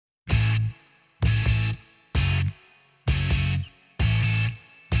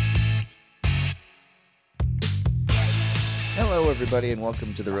everybody, and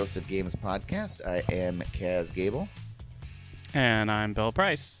welcome to the Roasted Games podcast. I am Kaz Gable. And I'm Bill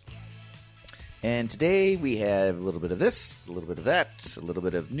Price. And today we have a little bit of this, a little bit of that, a little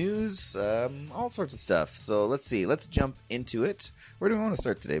bit of news, all sorts of stuff. So let's see. Let's jump into it. Where do we want to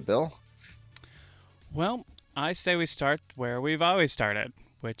start today, Bill? Well, I say we start where we've always started,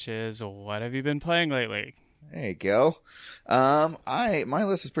 which is what have you been playing lately? There you go. My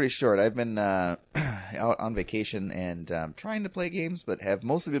list is pretty short. I've been out on vacation and trying to play games, but have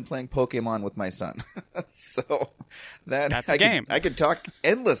mostly been playing Pokemon with my son. So that's a game. I could talk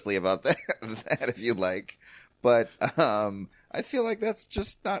endlessly about that if you'd like, but I feel like that's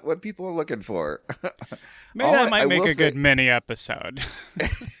just not what people are looking for. Maybe that might make a good mini episode.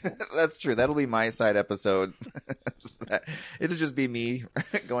 That's true. That'll be my side episode. It'll just be me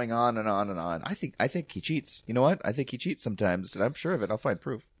going on and on and on. I think he cheats. You know what? I think he cheats sometimes, and I'm sure of it. I'll find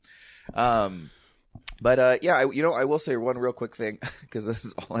proof. But I will say one real quick thing, because this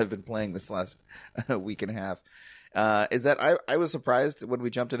is all I've been playing this last week and a half. Is that I was surprised when we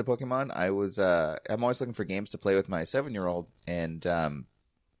jumped into Pokemon. I'm always looking for games to play with my 7-year-old, and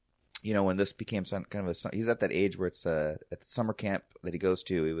when this became some kind of he's at that age where it's at the summer camp that he goes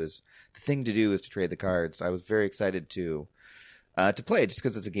to. It was the thing to do is to trade the cards. I was very excited to play it just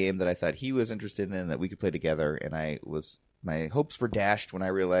because it's a game that I thought he was interested in and that we could play together. And my hopes were dashed when I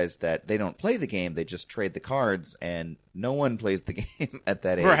realized that they don't play the game; they just trade the cards, and no one plays the game at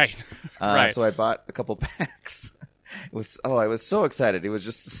that age. Right. Right. So I bought a couple packs. I was so excited. I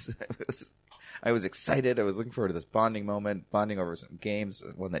was excited. I was looking forward to this bonding moment, bonding over some games,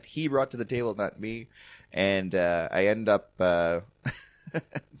 one that he brought to the table, not me. And I end up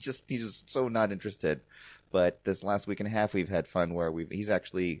he's just so not interested. But this last week and a half, we've had fun where he's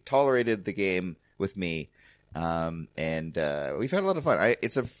actually tolerated the game with me, and we've had a lot of fun.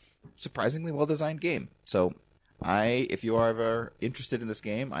 It's a surprisingly well-designed game. So if you are ever interested in this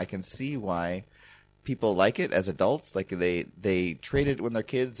game, I can see why people like it as adults. Like they trade it when they're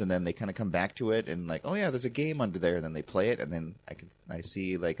kids, and then they kind of come back to it and like, oh yeah, there's a game under there, and then they play it, and then I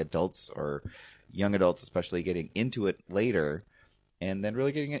see like adults or young adults especially getting into it later, and then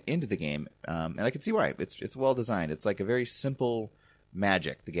really getting into the game. And I can see why. It's well designed. It's like a very simple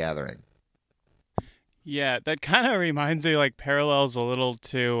Magic: The Gathering. Yeah, that kind of reminds me, like, parallels a little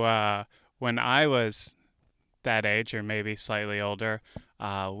to when I was that age, or maybe slightly older.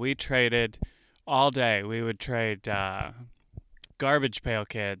 We traded all day. We would trade Garbage Pail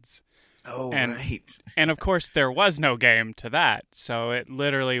Kids. Oh, right. And of course, there was no game to that. So it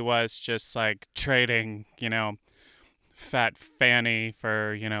literally was just like trading, Fat Fanny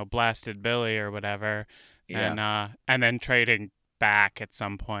for, Blasted Billy or whatever. Yeah. And then trading back at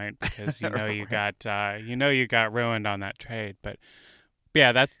some point because Right. you got ruined on that trade. But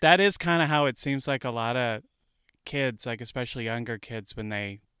yeah, that is kind of how it seems like a lot of kids, like especially younger kids, when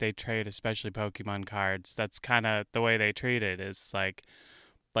they trade, especially Pokemon cards, that's kind of the way they treat it, is like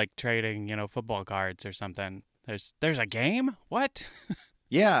trading, football cards or something. There's a game? What?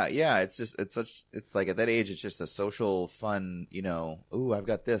 Yeah. It's like at that age, it's just a social fun, ooh, I've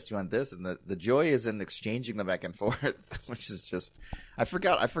got this, do you want this? And the joy is in exchanging them back and forth, which is just, I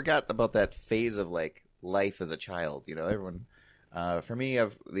forgot about that phase of like life as a child, everyone, for me,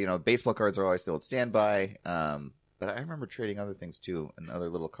 baseball cards are always still at standby. But I remember trading other things too, and other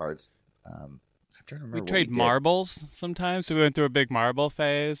little cards. I'm trying to remember. We trade marbles sometimes. We went through a big marble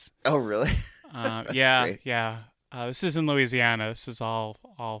phase. Oh, really? Yeah, great. yeah. This is in Louisiana. This is all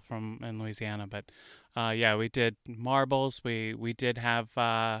from in Louisiana. But yeah, we did marbles. We did have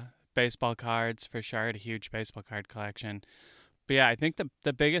baseball cards for sure. I had a huge baseball card collection. But yeah, I think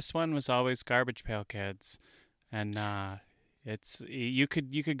the biggest one was always Garbage Pail Kids, and you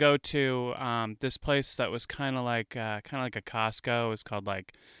could go to this place that was kind of like a Costco. It was called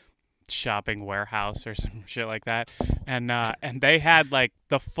like Shopping Warehouse or some shit like that, and they had like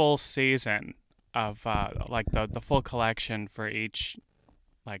the full season of like the full collection for each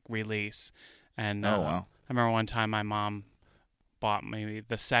like release. And Oh, wow. I remember one time my mom bought me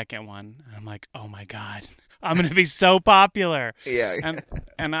the second one, and I'm like, oh my god, I'm gonna be so popular. Yeah.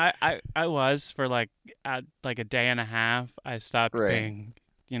 And I was for like a day and a half. I stopped Right. being,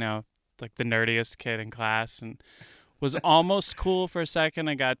 like the nerdiest kid in class, and was almost cool for a second.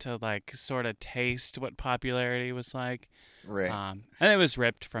 I got to like sort of taste what popularity was like. Right. And it was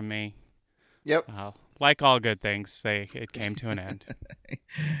ripped from me. Yep. Like all good things, it came to an end.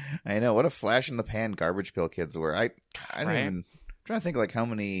 I know. What a flash in the pan Garbage Pail Kids were. I don't Right? even, I'm trying to think like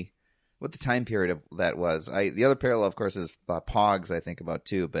what the time period of that was. The other parallel, of course, is Pogs. I think about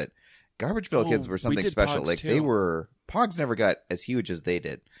too, but Garbage Pail Kids were something did special. Pogs, Like too. Pogs never got as huge as they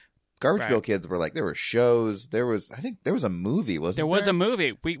did. Garbage Right. Pail Kids were like, there were shows. I think there was a movie, wasn't there? There was a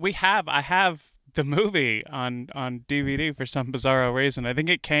movie. I have the movie on DVD for some bizarro reason. I think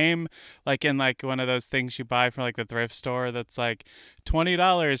it came like in like one of those things you buy from like the thrift store that's like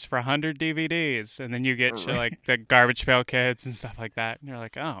 $20 for 100 DVDs, and then you get shit like the Garbage Pail Kids and stuff like that, and you're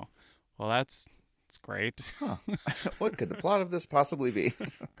like, oh, well, that's great. Huh. What could the plot of this possibly be?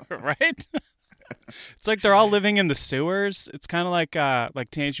 Right? It's like they're all living in the sewers. It's kind of like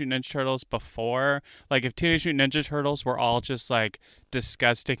Teenage Mutant Ninja Turtles before. Like if Teenage Mutant Ninja Turtles were all just like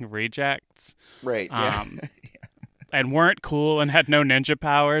disgusting rejects. Right. Yeah. And weren't cool and had no ninja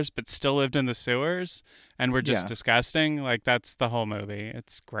powers, but still lived in the sewers and were just disgusting. Like that's the whole movie.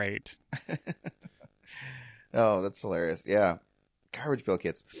 It's great. Oh, that's hilarious. Yeah. Garbage Pail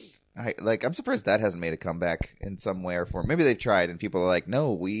Kids. I'm surprised that hasn't made a comeback in some way or form. Maybe they've tried and people are like,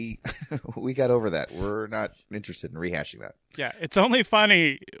 no, we got over that. We're not interested in rehashing that. Yeah, it's only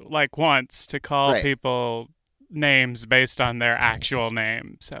funny like once to call people names based on their actual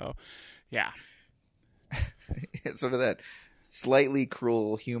name. So, yeah. It's sort of that slightly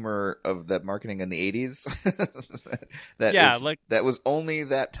cruel humor of that marketing in the 80s. that was only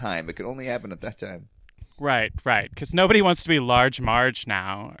that time. It could only happen at that time. Right. Because nobody wants to be Large Marge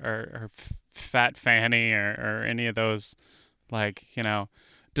now, or Fat Fanny, or any of those, like,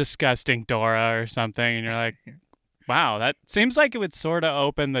 disgusting Dora or something. And you're like, wow, that seems like it would sort of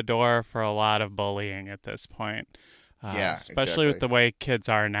open the door for a lot of bullying at this point. Especially with the way kids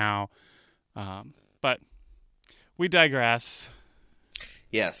are now. But we digress.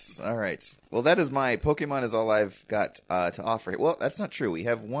 Yes. All right. Well, that is my Pokemon is all I've got to offer. Well, that's not true. We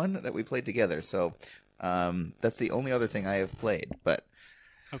have one that we played together, so... that's the only other thing I have played, but...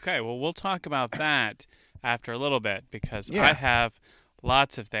 Okay, well, we'll talk about that after a little bit, because I have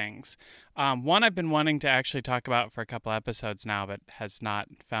lots of things. One I've been wanting to actually talk about for a couple episodes now, but has not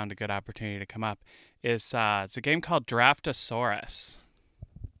found a good opportunity to come up, is it's a game called Draftosaurus.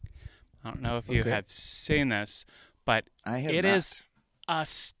 I don't know if you have seen this, but it is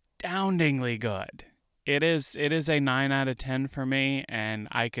astoundingly good. It is a 9 out of 10 for me, and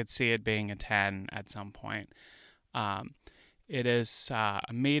I could see it being a 10 at some point. It is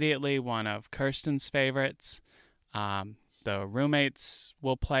immediately one of Kirsten's favorites. The roommates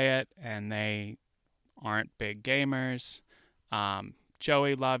will play it, and they aren't big gamers.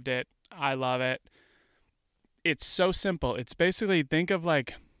 Joey loved it. I love it. It's so simple. It's basically, think of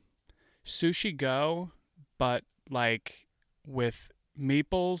like Sushi Go, but like with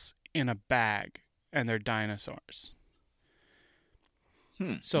meeples in a bag. And they're dinosaurs.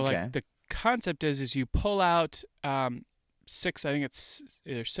 Like the concept is you pull out 6. I think it's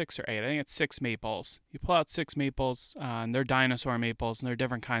either 6 or 8. I think it's 6 meeples. You pull out 6 meeples, and they're dinosaur meeples, and they're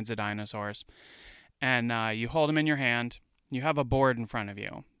different kinds of dinosaurs. And you hold them in your hand. You have a board in front of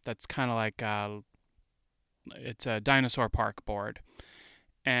you. That's kind of like it's a dinosaur park board.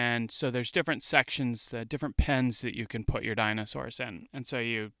 And so there's different sections, different pens that you can put your dinosaurs in. And so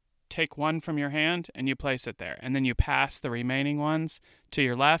you take one from your hand and you place it there, and then you pass the remaining ones to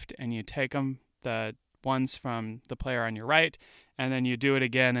your left, and you take the ones from the player on your right, and then you do it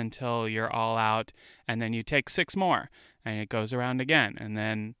again until you're all out, and then you take 6 more, and it goes around again, and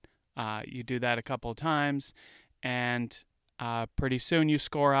then you do that a couple of times, and pretty soon you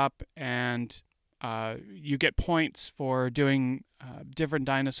score up, and you get points for doing different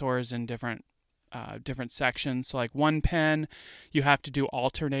dinosaurs in different sections. So like one pen, you have to do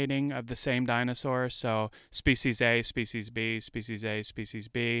alternating of the same dinosaur. So species A, species B, species A, species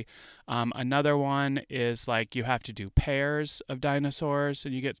B. Another one is like you have to do pairs of dinosaurs,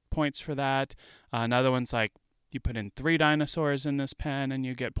 and you get points for that. Another one's like you put in 3 dinosaurs in this pen, and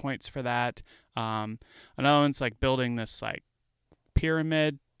you get points for that. Another one's like building this like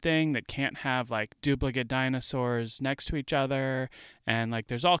pyramid thing that can't have like duplicate dinosaurs next to each other, and like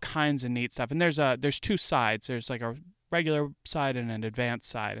there's all kinds of neat stuff. And there's 2 sides. There's like a regular side and an advanced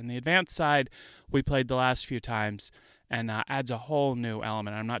side, and the advanced side we played the last few times, and adds a whole new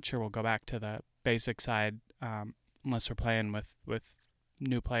element. I'm not sure we'll go back to the basic side unless we're playing with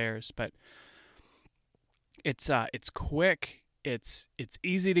new players, but it's quick, it's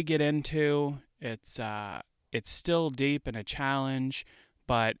easy to get into, it's still deep and a challenge,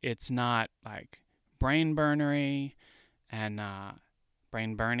 but it's not like brain burnery and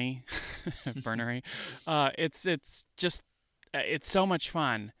brain burny burnery. It's just it's so much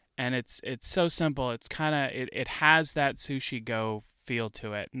fun, and it's so simple. It's kind of it has that Sushi Go feel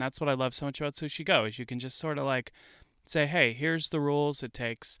to it, and that's what I love so much about Sushi Go is you can just sort of like say, hey, here's the rules. It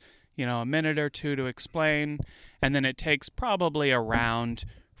takes a minute or 2 to explain, and then it takes probably a round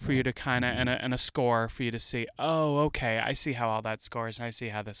for you to kind of, and a score for you to see, oh, okay, I see how all that scores, and I see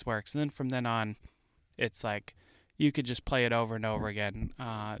how this works. And then from then on, it's like you could just play it over and over again.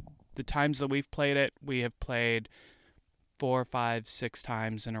 The times that we've played it, we have played 4, 5, 6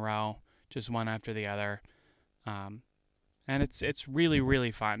 times in a row, just one after the other. And it's really,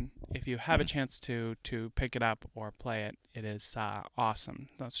 really fun. If you have a chance to pick it up or play it, it is awesome.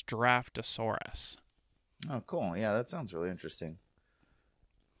 That's Draftosaurus. Oh, cool. Yeah, that sounds really interesting.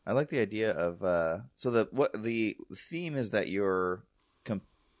 I like the idea of so the theme is that you're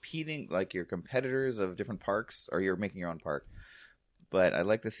competing, like you're competitors of different parks, or you're making your own park. But I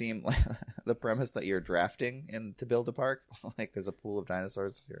like the theme, the premise that you're drafting in to build a park. Like there's a pool of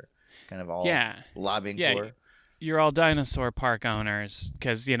dinosaurs you're kind of all lobbying for. You're all dinosaur park owners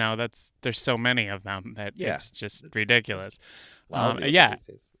because there's so many of them that it's just ridiculous.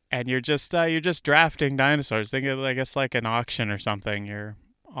 And you're just drafting dinosaurs. Think of I guess like an auction or something. You're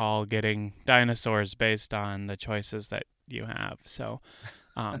all getting dinosaurs based on the choices that you have. So,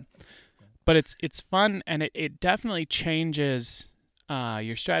 but it's fun, and it definitely changes.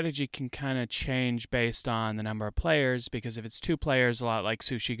 Your strategy can kind of change based on the number of players, because if it's 2 players, a lot like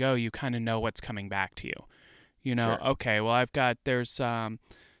Sushi Go, you kind of know what's coming back to you. Sure. Okay, well, there's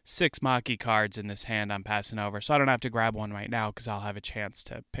 6 Maki cards in this hand I'm passing over, so I don't have to grab one right now because I'll have a chance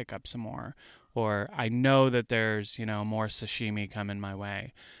to pick up some more. Or I know that there's, more sashimi coming my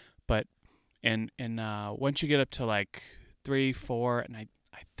way. But once you get up to like 3, 4, and I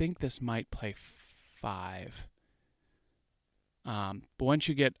think this might play 5. But once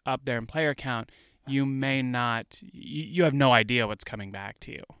you get up there in player count, you may not, you have no idea what's coming back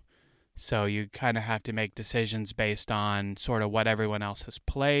to you. So you kind of have to make decisions based on sort of what everyone else has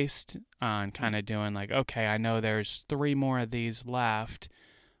placed, and kind of doing like, okay, I know there's 3 more of these left,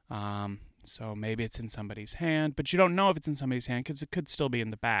 so maybe it's in somebody's hand, but you don't know if it's in somebody's hand because it could still be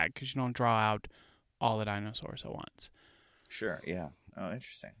in the bag because you don't draw out all the dinosaurs at once. Sure, yeah. Oh,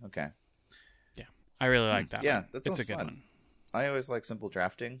 interesting. Okay. Yeah, I really like that. Yeah, that sounds it's a good fun. one. I always like simple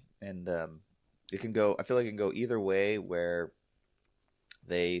drafting, and it can go. I feel like it can go either way. Where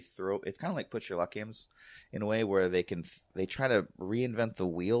it's kind of like Put Your Luck games, in a way where they try to reinvent the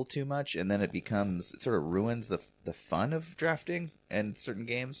wheel too much, and then it sort of ruins the fun of drafting in certain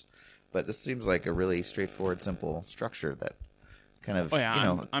games. But this seems like a really straightforward, simple structure that kind of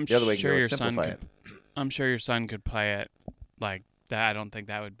I'm the other way sure can go is simplify it. I'm sure your son could play it like that. I don't think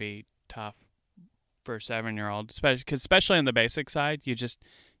that would be tough for a 7-year-old, especially on the basic side. You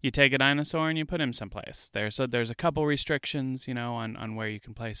take a dinosaur and you put him someplace. There's a couple restrictions, on where you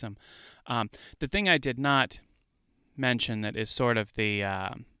can place him. The thing I did not mention that is sort of the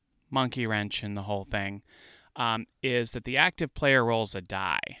monkey wrench in the whole thing is that the active player rolls a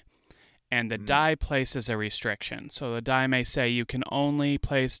die, and the die places a restriction. So the die may say you can only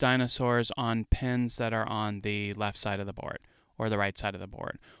place dinosaurs on pins that are on the left side of the board, or the right side of the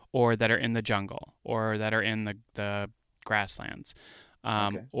board, or that are in the jungle, or that are in the grasslands.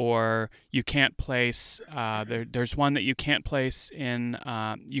 Or you can't place, there's one that you can't place in,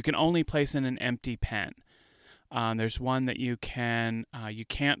 you can only place in an empty pen. There's one that you can't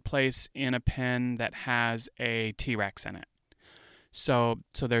place in a pen that has a T-Rex in it. So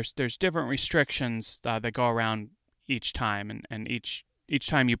there's different restrictions that go around each time, and each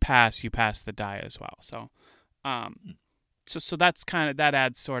time you pass the die as well. So, so that's that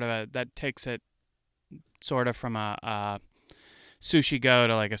adds sort of that takes it sort of from a Sushi Go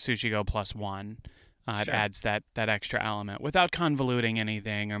to like a Sushi Go +1. It adds that extra element without convoluting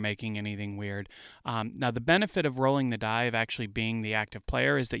anything or making anything weird. Now, the benefit of rolling the die, of actually being the active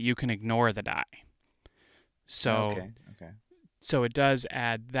player, is that you can ignore the die. So, okay. So it does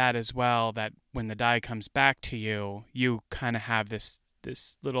add that as well, that when the die comes back to you, you kind of have this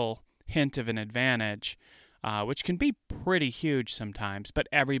little hint of an advantage, which can be pretty huge sometimes, but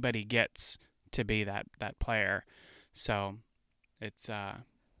everybody gets to be that player. So it's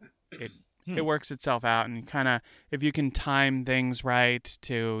it works itself out, and kind of, if you can time things right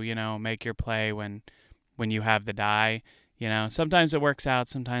to make your play when you have the die, sometimes it works out,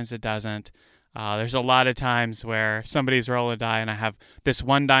 sometimes it doesn't. There's a lot of times where somebody's rolling a die, and I have this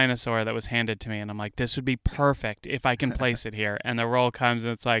one dinosaur that was handed to me, and I'm like, this would be perfect if I can place it here. And the roll comes,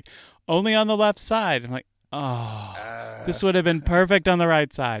 and it's like, only on the left side. I'm like, this would have been perfect on the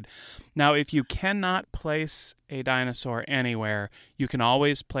right side. Now, if you cannot place a dinosaur anywhere, you can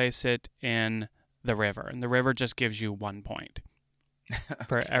always place it in the river, and the river just gives you 1 point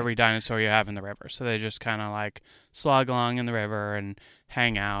for every dinosaur you have in the river. So they just kind of like slog along in the river and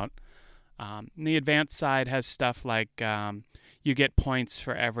hang out. The advanced side has stuff like you get points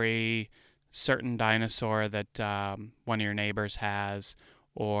for every certain dinosaur that one of your neighbors has,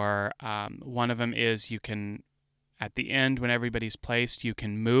 or one of them is you can, at the end when everybody's placed, you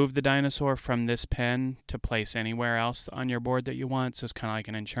can move the dinosaur from this pin to place anywhere else on your board that you want. So it's kind of like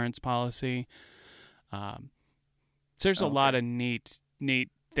an insurance policy. So there's a lot of neat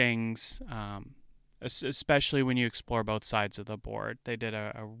things, especially when you explore both sides of the board. They did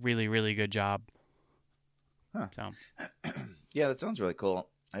a really, really good job. Huh. So. Yeah, that sounds really cool.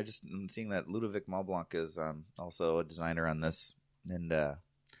 I'm seeing that Ludovic Malblanc is also a designer on this, and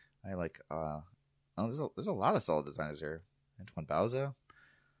I like. There's a lot of solid designers here. Antoine Bauza.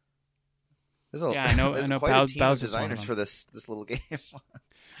 I know. There's I know. quite a team of designers for this little game.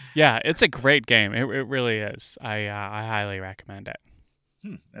 Yeah, it's a great game. It really is. I highly recommend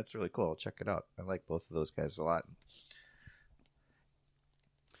it. That's really cool. I'll check it out. I like both of those guys a lot,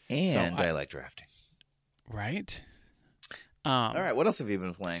 and I like drafting. Right. All right. What else have you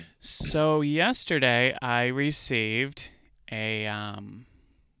been playing? So yesterday I received a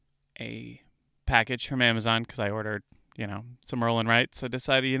package from Amazon because I ordered, some roll and write. So I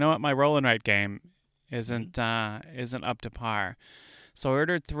decided, my roll and write game isn't up to par. So I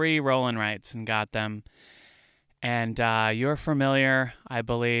ordered 3 roll and writes and got them. And you're familiar, I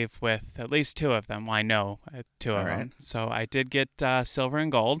believe, with at least 2 of them. Well, I know 2 of them. So I did get silver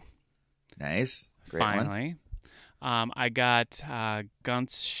and gold. Nice. Great finally. I got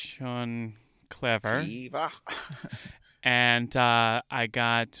Gonz Schon Clever. And I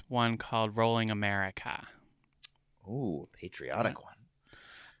got one called Rolling America. Ooh, patriotic one.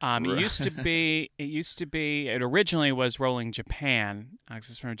 It originally was Rolling Japan. This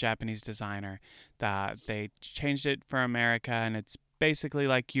is from a Japanese designer. They changed it for America, and it's basically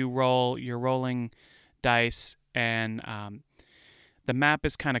like you're rolling dice, and the map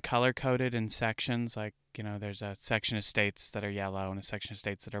is kind of color-coded in sections. Like, there's a section of states that are yellow, and a section of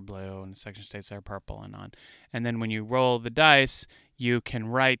states that are blue, and a section of states that are purple, and on. And then when you roll the dice, you can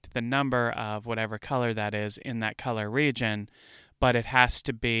write the number of whatever color that is in that color region, but it has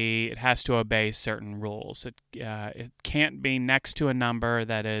to obey certain rules. It can't be next to a number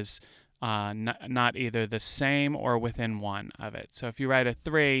that is not either the same or within 1 of it. So if you write a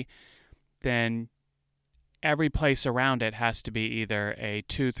 3, then every place around it has to be either a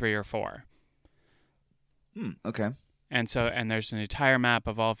 2, 3, or 4. Okay. And there's an entire map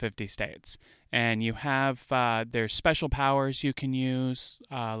of all 50 states. And you have, there's special powers you can use,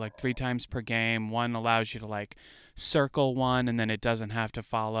 like 3 times per game. One allows you to, circle one, and then it doesn't have to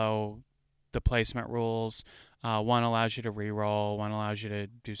follow the placement rules. One allows you to re-roll. One allows you to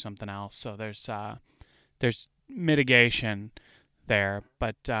do something else. So there's mitigation there.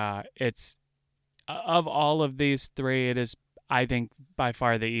 But it's, of all of these 3, it is, I think, by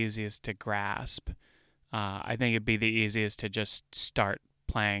far the easiest to grasp. I think it'd be the easiest to just start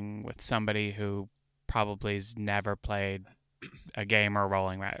playing with somebody who probably has never played a game or roll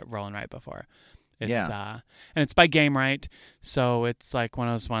and write before. And it's by Game Right, so it's like one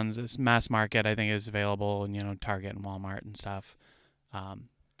of those ones. It's mass market. I think is available in Target and Walmart and stuff.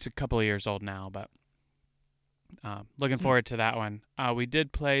 It's a couple of years old now, but looking forward to that one. We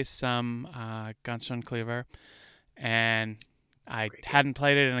did play some Gonz Schon Clever, and I hadn't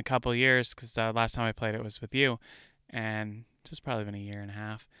played it in a couple of years because the last time I played it was with you, and it's just probably been a year and a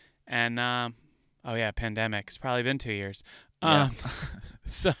half. And pandemic. It's probably been 2 years.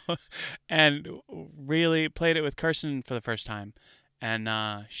 So, and really played it with Kirsten for the first time, and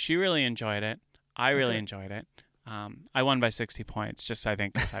she really enjoyed it. I really enjoyed it. I won by 60 points, just I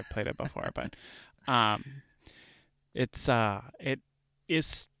think because I've played it before. But it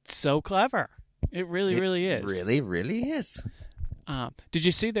is so clever. It really, really is. Really, really is. Did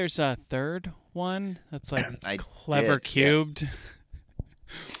you see there's a third one that's like Clever Cubed?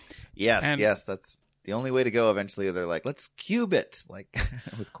 Yes, that's the only way to go. Eventually, they're like, let's cube it, like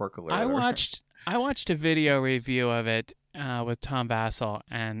with Corkle. I watched a video review of it with Tom Vassell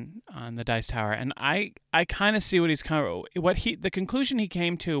and on the Dice Tower, and I kind of see what he's the conclusion he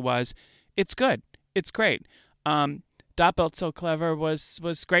came to was, it's good, it's great. Dot Built So Clever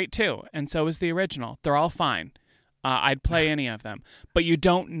was great too, and so was the original. They're all fine. I'd play any of them, but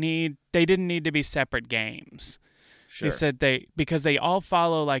they didn't need to be separate games. Sure. He said because they all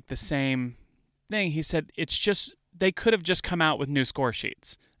follow like the same thing. He said it's just, they could have just come out with new score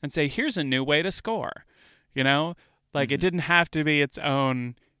sheets and say, here's a new way to score, it didn't have to be its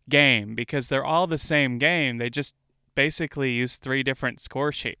own game because they're all the same game. They just basically use 3 different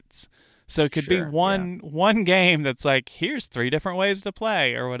score sheets. So it could be one game that's like, here's 3 different ways to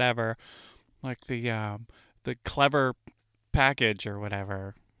play or whatever, like the Clever package or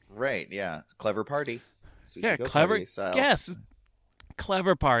whatever. Right, yeah. Clever Party. Clever. Yes.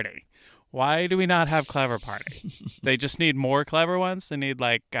 Clever Party. Why do we not have Clever Party? They just need more clever ones. They need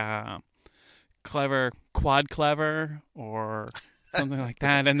like clever quad clever or something like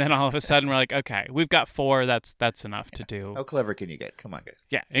that. And then all of a sudden we're like, okay, we've got 4. That's enough to do. How clever can you get? Come on, guys.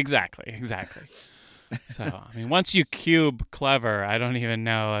 Yeah, exactly. So, I mean, once you cube clever, I don't even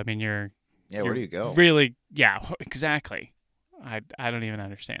know. I mean, where do you go? Really, yeah, exactly. I don't even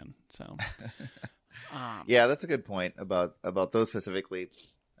understand. So, yeah, that's a good point about those specifically.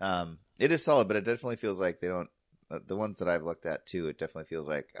 It is solid, but it definitely feels like they don't. The ones that I've looked at too, it definitely feels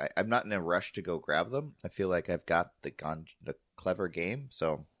like I'm not in a rush to go grab them. I feel like I've got the clever game.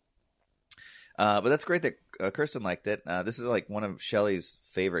 So, but that's great that Kirsten liked it. This is like one of Shelly's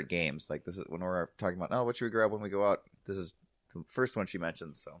favorite games. Like this is when we're talking about, what should we grab when we go out? This is the first one she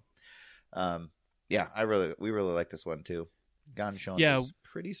mentioned. So, yeah, we really like this one too. Gonz Schon is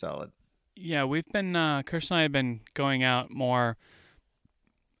pretty solid. Yeah, we've been Kirsten and I have been going out more.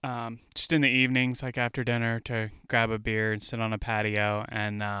 Just in the evenings, like after dinner, to grab a beer and sit on a patio.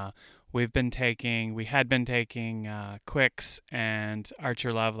 And we had been taking Quicks and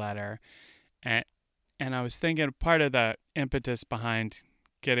Archer Love Letter. And I was thinking part of the impetus behind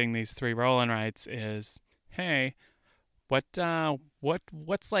getting these 3 roll and writes is, hey, what's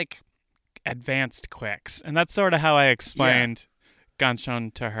like advanced Quicks? And that's sort of how I explained Gonz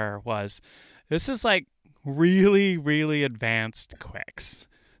Schon to her was, this is like really, really advanced Quicks.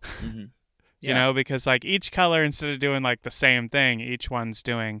 Mm-hmm. You know, because like each color, instead of doing like the same thing, each one's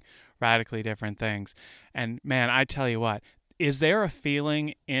doing radically different things. And man, I tell you what, is there a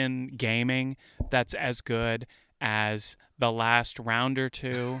feeling in gaming that's as good as the last round or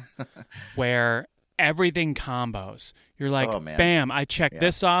 2 where everything combos? You're like, bam, I check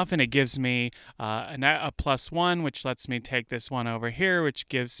this off and it gives me a +1, which lets me take this one over here, which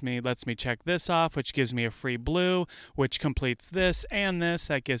lets me check this off, which gives me a free blue, which completes this and this.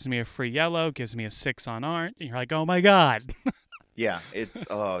 That gives me a free yellow, gives me a 6 on art. And you're like, oh my God. Yeah, it's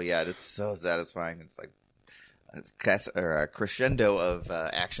so satisfying. It's like a crescendo of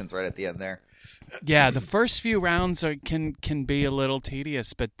actions right at the end there. Yeah, the first few rounds can be a little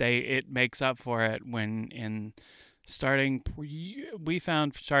tedious, but it makes up for it when we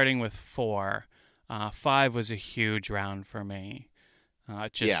found starting with 4. 5 was a huge round for me.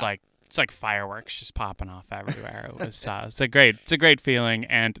 It's like fireworks just popping off everywhere. It was it's a great feeling,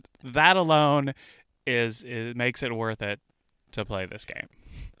 and that alone makes it worth it to play this game.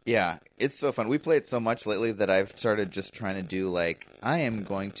 Yeah, it's so fun. We play it so much lately that I've started just trying to do I am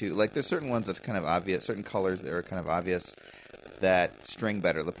going to there's certain ones that are kind of obvious, certain colors that are kind of obvious that string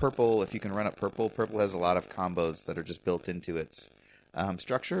better. The purple, if you can run up purple has a lot of combos that are just built into its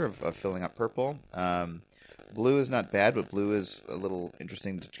structure of filling up purple. Blue is not bad, but blue is a little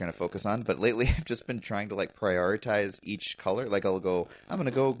interesting to kind of focus on. But lately I've just been trying to prioritize each color. I'm going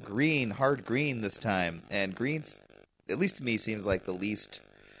to go green, hard green this time. And green's, at least to me, seems like the least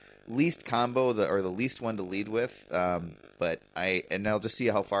combo or the least one to lead with. But I'll just see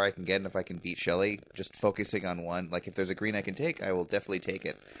how far I can get and if I can beat Shelly just focusing on one. Like if there's a green I can take, I will definitely take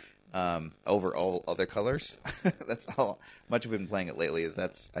it over all other colors. That's how much I've been playing it lately.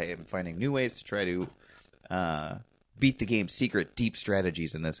 I am finding new ways to try to beat the game's secret deep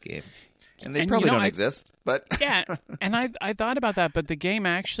strategies in this game. And they probably don't exist, but yeah. And I thought about that, but the game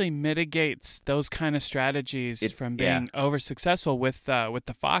actually mitigates those kind of strategies from being over successful with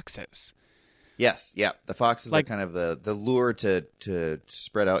the foxes. Yes, yeah. The foxes are kind of the lure to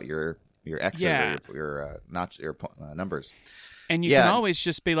spread out your X's or your numbers. And you can always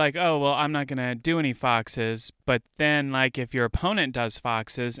just be like, oh, well, I'm not going to do any foxes. But then, if your opponent does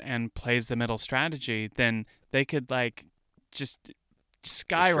foxes and plays the middle strategy, then they could just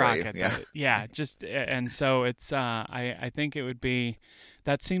skyrocket. And so it's I think it would be,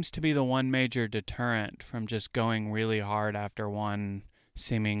 that seems to be the one major deterrent from just going really hard after one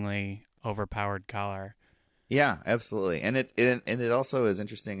seemingly overpowered color. Yeah, absolutely. And it also is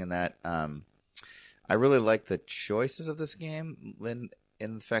interesting in that I really like the choices of this game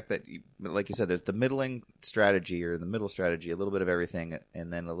in the fact that, like you said, there's the middling strategy or the middle strategy, a little bit of everything,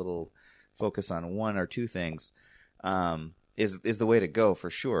 and then a little focus on one or two things. Is the way to go for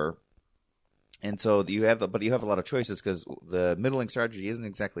sure. And so you have a lot of choices because the middling strategy isn't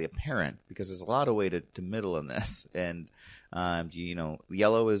exactly apparent because there's a lot of way to middle in this. And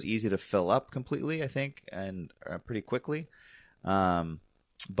yellow is easy to fill up completely, I think, and pretty quickly.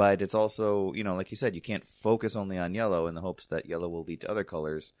 But it's also, like you said, you can't focus only on yellow in the hopes that yellow will lead to other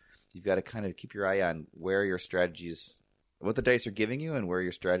colors. You've got to kind of keep your eye on where your strategies, what the dice are giving you, and where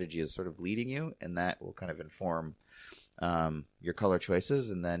your strategy is sort of leading you, and that will kind of inform your color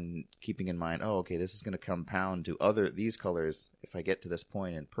choices, and then keeping in mind, oh, okay, this is going to compound to these colors if I get to this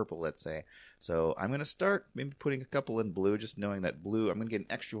point in purple, let's say. So I'm going to start maybe putting a couple in blue, just knowing that blue, I'm going to get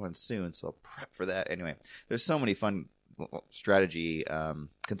an extra one soon, so I'll prep for that. Anyway, there's so many fun strategy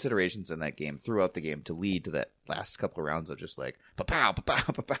considerations in that game throughout the game to lead to that last couple of rounds of just like pa-pow,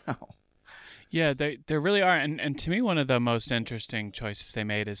 pa-pow, pa-pow. Yeah, there really are, and to me, one of the most interesting choices they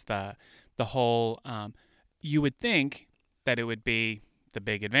made is the whole. You would think that it would be the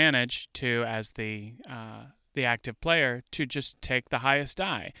big advantage to, as the active player, to just take the highest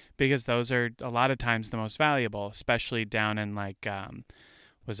die, because those are a lot of times the most valuable, especially down in like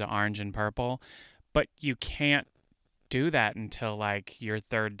was it orange and purple, but you can't do that until like your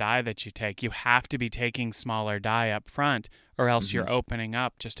third die that you take. You have to be taking smaller die up front, or else you're opening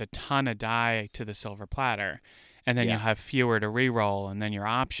up just a ton of die to the silver platter, and then you'll have fewer to re-roll, and then your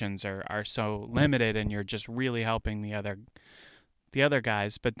options are so limited, and you're just really helping the other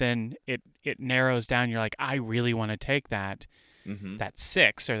guys. But then it narrows down. You're like, I really want to take that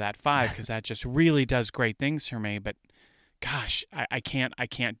 6 or that 5, because that just really does great things for me. But gosh, I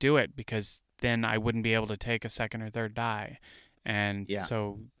can't do it, because then I wouldn't be able to take a second or third die. And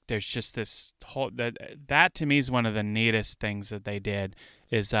so there's just this whole that to me is one of the neatest things that they did,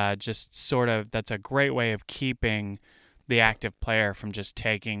 is just sort of, that's a great way of keeping the active player from just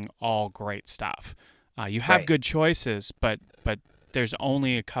taking all great stuff. You have good choices, but there's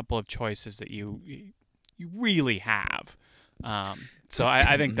only a couple of choices that you really have. So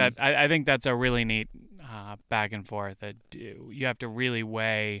I think that I think that's a really neat back and forth, that you have to really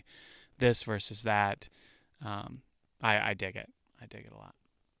weigh this versus that. I dig it. I dig it a lot.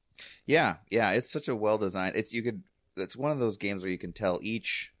 Yeah, it's such a well designed. It's one of those games where you can tell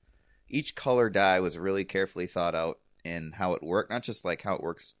each color die was really carefully thought out in how it worked, not just like how it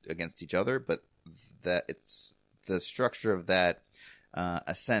works against each other, but that it's the structure of that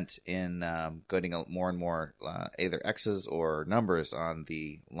ascent in getting more and more either X's or numbers on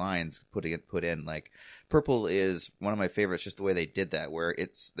the lines put in. Like purple is one of my favorites, just the way they did that, where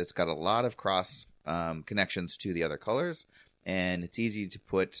it's got a lot of cross connections to the other colors, and it's easy to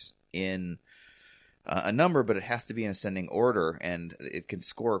put in a number, but it has to be in ascending order, and it can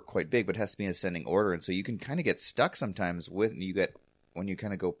score quite big, but it has to be in ascending order. And so you can kind of get stuck sometimes when you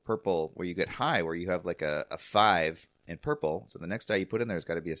kind of go purple, where you get high, where you have like a 5 in purple. So the next die you put in there has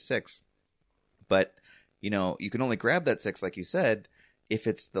got to be a 6. But, you can only grab that 6, like you said, if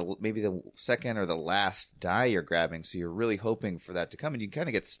it's maybe the second or the last die you're grabbing. So you're really hoping for that to come, and you kind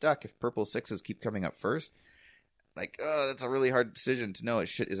of get stuck if purple 6s keep coming up first. Like, oh, that's a really hard decision to know.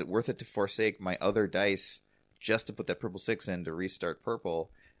 Is it worth it to forsake my other dice just to put that purple 6 in to restart purple?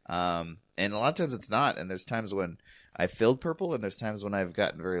 And a lot of times it's not. And there's times when I filled purple, and there's times when I've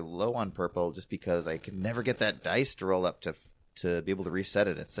gotten very low on purple just because I can never get that dice to roll up to be able to reset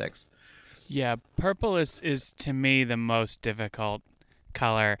it at 6. Yeah, purple is to me the most difficult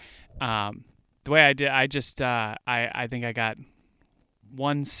color. The way I did, I just I think I got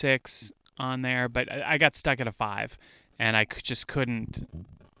 1 6 on there, but I got stuck at a 5, and I just couldn't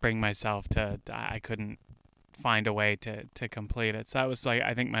bring myself to. I couldn't find a way to complete it. So that was like,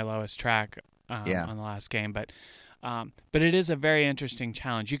 I think, my lowest track on the last game. But it is a very interesting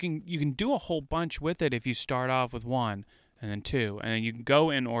challenge. You can do a whole bunch with it if you start off with 1 and then 2, and then you can go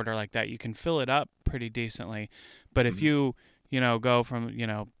in order like that. You can fill it up pretty decently. But if you go from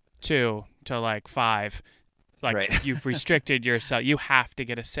 2 to like 5, like you've restricted yourself. You have to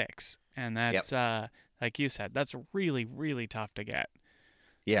get a 6, and that's like you said, that's really, really tough to get.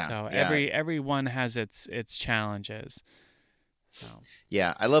 Yeah. So every one has its challenges. So.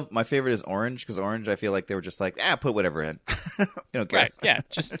 Yeah, my favorite is orange, because orange, I feel like they were just like, put whatever in. You don't care. Right, yeah,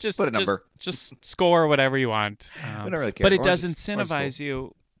 just put a number. Just score whatever you want. I don't really care. But it does incentivize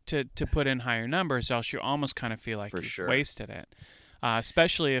you to put in higher numbers, else you almost kind of feel like you've wasted it.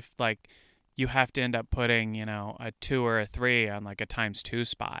 Especially if like you have to end up putting, a 2 or a 3 on like a ×2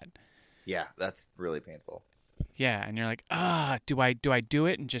 spot. Yeah, that's really painful. Yeah, and you're like, do I do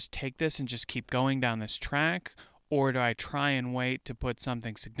it and just take this and just keep going down this track? Or do I try and wait to put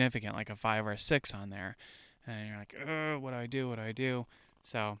something significant like a 5 or a 6 on there? And you're like, what do I do?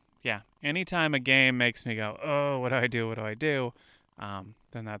 So, yeah, anytime a game makes me go, what do I do?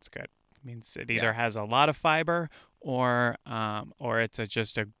 Then that's good. It means it either has a lot of fiber or it's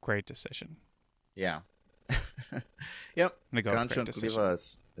just a great decision. Yeah. Yep. Gonz Schon Clever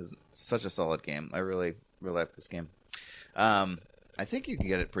is such a solid game. I really, really like this game. I think you can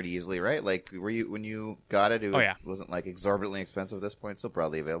get it pretty easily, right? Like, when you got it, wasn't like exorbitantly expensive at this point. Still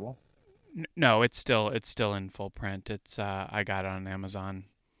probably available. No, it's still in full print. It's I got it on Amazon.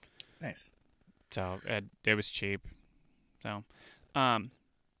 Nice. So it was cheap. So, so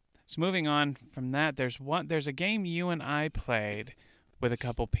moving on from that, there's a game you and I played with a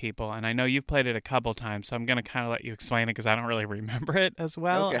couple people, and I know you've played it a couple times, so I'm going to kind of let you explain it because I don't really remember it as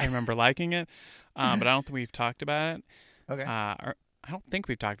well. Okay. I remember liking it, but I don't think we've talked about it. Okay. Or I don't think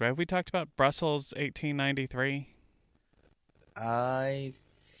we've talked about it. Have we talked about Brussels 1893? I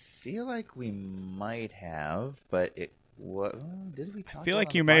feel like we might have, but what did we talk I feel about like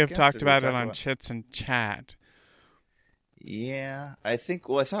on you the may have podcast, or talked did we about it talk on Chits and Chat. Yeah, I think.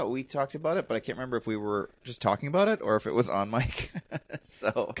 Well, I thought we talked about it, but I can't remember if we were just talking about it or if it was on mic.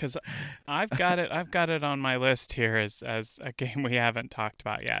 So, because I've got it on my list here as a game we haven't talked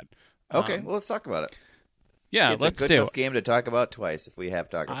about yet. Okay, well, let's talk about it. Yeah, it's let's a good do. enough game to talk about twice if we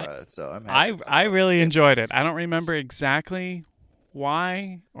have talked about it. So I'm happy. I really enjoyed it. I don't remember exactly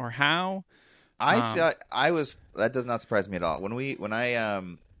why or how. I thought I was. That does not surprise me at all. When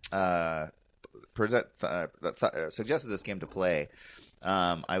I suggested this game to play,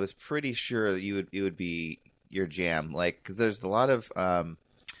 I was pretty sure that it would be your jam. Like, because there's a lot of fun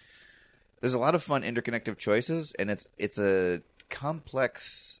interconnective choices, and it's a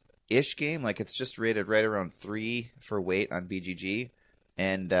complex-ish game. Like, it's just rated right around 3 for weight on BGG,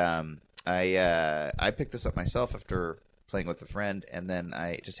 and I picked this up myself after playing with a friend, and then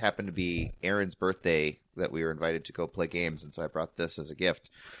I just happened to be Aaron's birthday that we were invited to go play games, and so I brought this as a gift.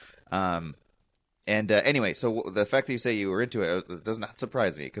 Anyway, so the fact that you say you were into it does not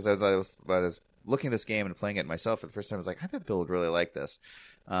surprise me, because as I was looking at this game and playing it myself for the first time, I was like, I bet Bill would really like this.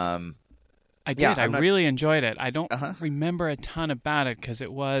 I did. I really enjoyed it. I don't remember a ton about it because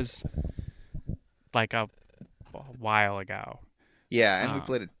it was like a while ago. Yeah, and we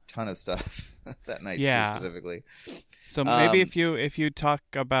played a ton of stuff that night too, specifically. So maybe if you talk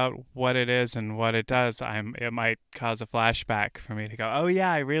about what it is and what it does, it might cause a flashback for me to go, oh yeah,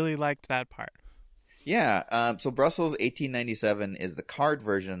 I really liked that part. Yeah, so Brussels 1897 is the card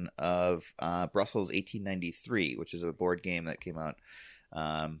version of Brussels 1893, which is a board game that came out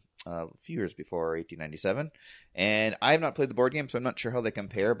a few years before 1897. And I have not played the board game, so I'm not sure how they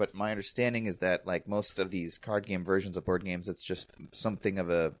compare, but my understanding is that, like most of these card game versions of board games, it's just something of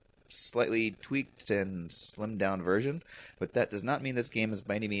a slightly tweaked and slimmed down version. But that does not mean this game is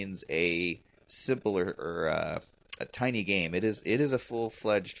by any means a simple or a tiny game. It is a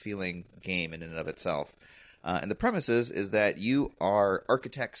full-fledged feeling game in and of itself. And the premise is that you are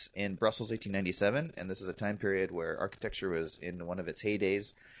architects in Brussels 1897, and this is a time period where architecture was in one of its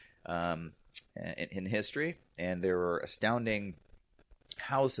heydays in history, and there were astounding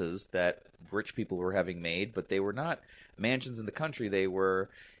houses that rich people were having made, but they were not mansions in the country, they were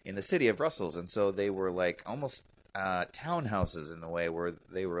in the city of Brussels, and so they were like almost townhouses in a way, where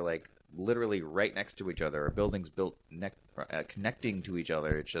they were like literally right next to each other, or buildings built connecting to each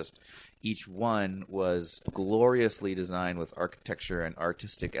other. It's just each one was gloriously designed with architecture and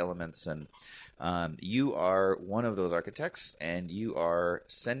artistic elements, and you are one of those architects, and you are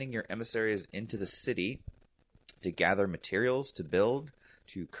sending your emissaries into the city to gather materials to build,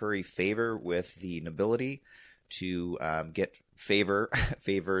 to curry favor with the nobility, to get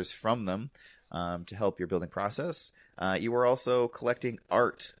favors from them, to help your building process. You were also collecting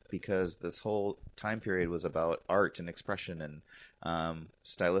art, because this whole time period was about art and expression and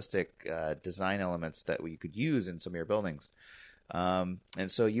stylistic design elements that you could use in some of your buildings. And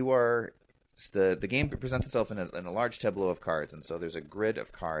so you are... The game presents itself in a large tableau of cards, and so there's a grid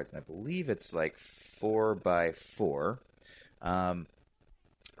of cards, and I believe it's like 4x4, or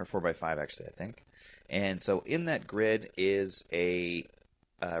 4x5 actually, I think. And so in that grid is a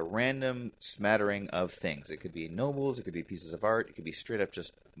random smattering of things. It could be nobles, it could be pieces of art, it could be straight up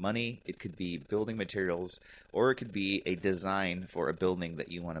just money, it could be building materials, or it could be a design for a building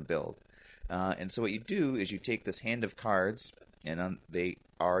that you want to build. And so what you do is you take this hand of cards, and they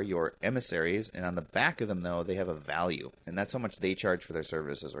are your emissaries, and on the back of them, though, they have a value, and that's how much they charge for their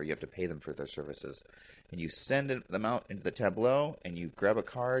services, or you have to pay them for their services. And you send them out into the tableau, and you grab a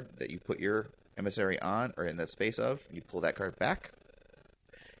card that you put your emissary on, or in the space of, and you pull that card back.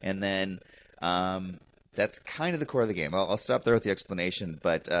 And then that's kind of the core of the game. I'll stop there with the explanation,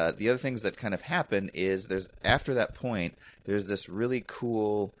 but the other things that kind of happen is after that point, there's this really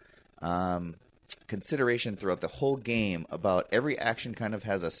cool consideration throughout the whole game about every action kind of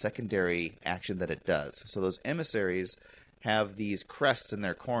has a secondary action that it does. So those emissaries have these crests in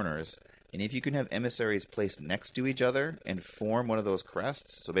their corners, and if you can have emissaries placed next to each other and form one of those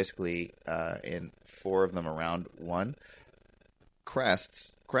crests, so basically in 4 of them around one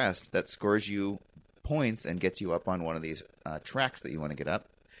crest that scores you points and gets you up on one of these tracks that you want to get up.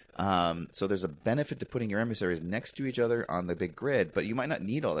 So there's a benefit to putting your emissaries next to each other on the big grid, but you might not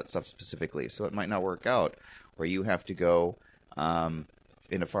need all that stuff specifically, so it might not work out. where you have to go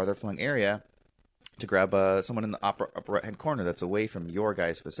in a farther flung area to grab someone in the upper right-hand corner that's away from your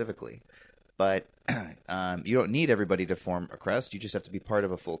guy specifically. But you don't need everybody to form a crest. You just have to be part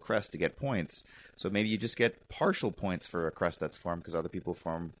of a full crest to get points. So maybe you just get partial points for a crest that's formed because other people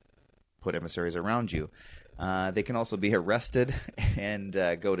put emissaries around you. They can also be arrested and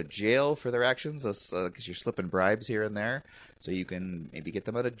go to jail for their actions because you're slipping bribes here and there. So you can maybe get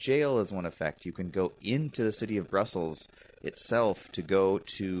them out of jail as one effect. You can go into the city of Brussels itself to go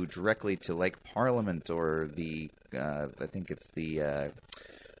directly to like Parliament or I think it's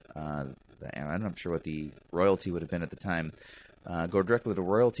I'm not sure what the royalty would have been at the time. Go directly to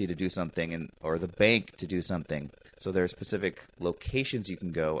royalty to do something, or the bank to do something. So there are specific locations you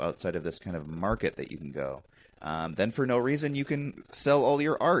can go outside of this kind of market that you can go. Then for no reason, you can sell all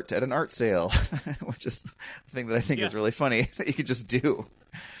your art at an art sale, which is a thing that I think is really funny that you could just do.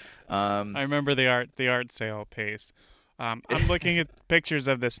 I remember the art sale piece. I'm looking at pictures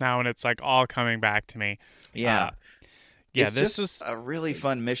of this now, and it's like all coming back to me. Yeah. This was a really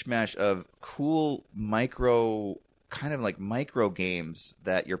fun mishmash of cool micro games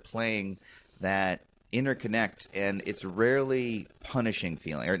that you're playing that interconnect, and it's rarely punishing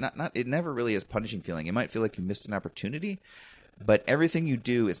feeling, or not. It never really is punishing feeling. You might feel like you missed an opportunity, but everything you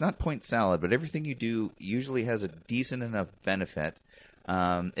do, it's not point salad, but everything you do usually has a decent enough benefit.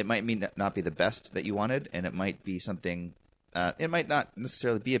 It might not be the best that you wanted, and it might be something. It might not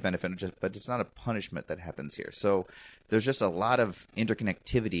necessarily be a benefit, but it's not a punishment that happens here. So there's just a lot of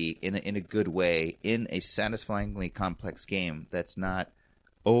interconnectivity in a good way in a satisfyingly complex game that's not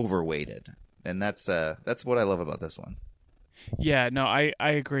overweighted, and that's what I love about this one. Yeah, no, I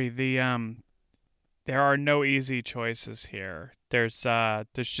agree. There are no easy choices here. There's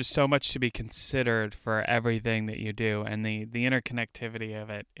just so much to be considered for everything that you do, and the interconnectivity of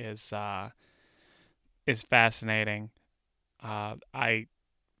it is fascinating. I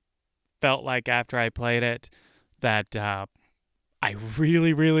felt like after I played it that I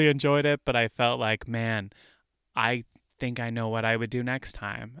really, really enjoyed it, but I felt like, man, I think I know what I would do next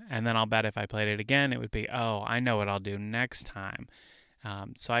time. And then I'll bet if I played it again, it would be, oh, I know what I'll do next time.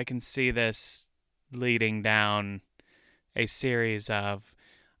 So I can see this leading down a series of,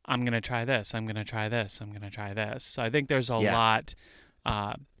 I'm going to try this, I'm going to try this, I'm going to try this. So I think there's a lot.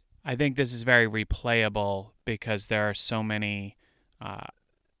 I think this is very replayable because there are so many.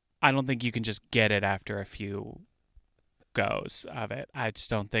 I don't think you can just get it after a few goes of it. I just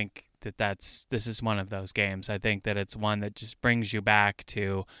don't think this is one of those games. I think that it's one that just brings you back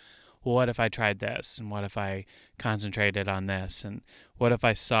to, well, what if I tried this, and what if I concentrated on this, and what if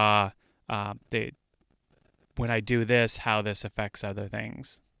I saw when I do this, how this affects other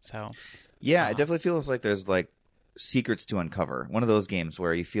things. So it definitely feels like there's like secrets to uncover. One of those games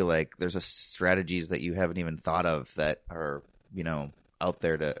where you feel like there's strategies that you haven't even thought of that are, out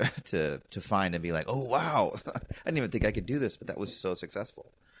there to find and be like, oh wow, I didn't even think I could do this, but that was so successful.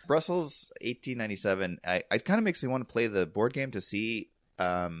 Brussels 1897. It kind of makes me want to play the board game to see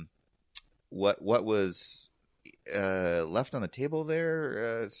what was left on the table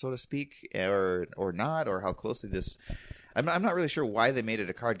there, so to speak, or not, or how closely this. I'm not really sure why they made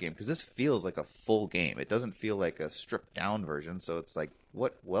it a card game, because this feels like a full game. It doesn't feel like a stripped down version. So it's like,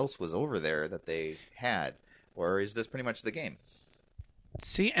 what else was over there that they had, or is this pretty much the game?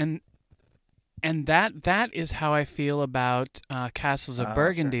 See, and that is how I feel about Castles of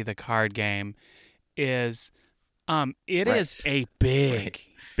Burgundy, sure. The card game. Is it Right. is a big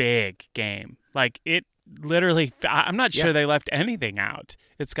game. Like, it literally, I'm not sure they left anything out.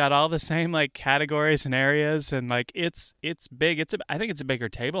 It's got all the same like categories and areas, and like it's big. I think it's a bigger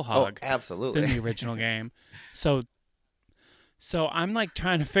table hog absolutely, than the original game. So I'm like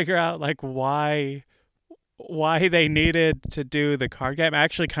trying to figure out like why they needed to do the card game. I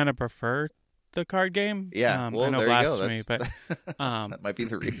actually kind of prefer the card game. Yeah, well, I know there blasphemy, you go. but that might be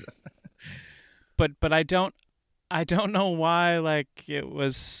the reason. but I don't know why like it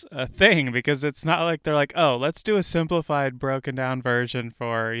was a thing, because it's not like they're like, oh, let's do a simplified, broken down version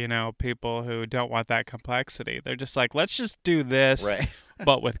for people who don't want that complexity. They're just like, let's just do this, Right.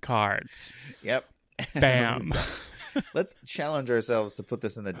 but with cards. Yep. Bam. Let's challenge ourselves to put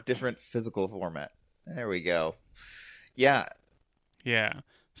this in a different physical format. There we go. Yeah. Yeah.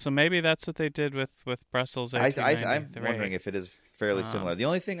 So maybe that's what they did with Brussels 1893. I'm wondering if it is fairly similar. The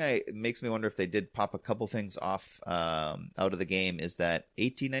only thing makes me wonder if they did pop a couple things off out of the game is that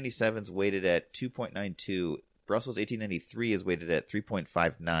 1897 is weighted at 2.92. Brussels 1893 is weighted at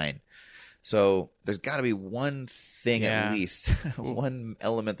 3.59. So there's got to be one thing at least, one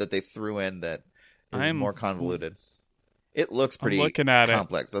element that they threw in that is more convoluted. It looks pretty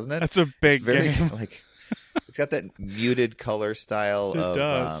complex, doesn't it? That's a big game. Like, It's got that muted color style It of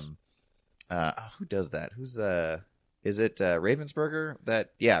does. who does that? Who's the? Is it Ravensburger?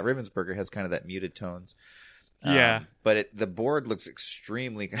 Ravensburger has kind of that muted tones. Yeah. But the board looks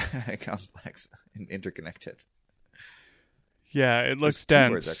extremely complex and interconnected. Yeah, it looks There's two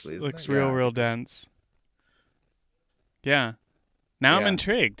dense. boards, actually, It isn't looks there? real dense. Yeah. Now I'm Yeah.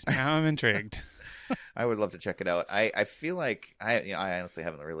 intrigued. I would love to check it out. I feel like I honestly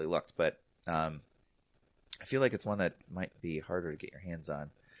haven't really looked, but I feel like it's one that might be harder to get your hands on.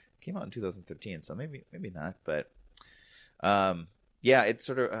 It came out in 2013, so maybe not. But it's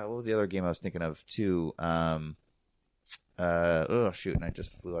sort of what was the other game I was thinking of too? And I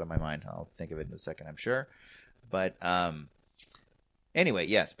just flew out of my mind. I'll think of it in a second, I'm sure. But anyway,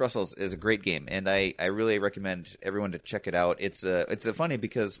 yes, Brussels is a great game, and I really recommend everyone to check it out. It's funny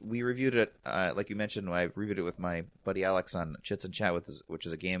because we reviewed it, like you mentioned, I reviewed it with my buddy Alex on Chits and Chat, which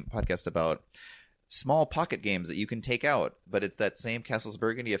is a game podcast about small pocket games that you can take out. But it's that same Castles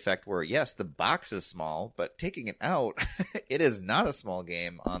Burgundy effect where, yes, the box is small, but taking it out, it is not a small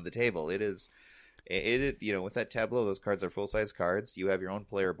game on the table. It is, with that tableau, those cards are full-size cards. You have your own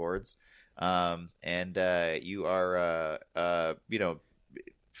player boards. And you are,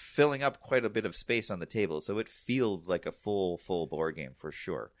 filling up quite a bit of space on the table, so it feels like a full board game for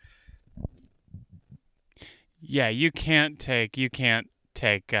sure. Yeah, you can't take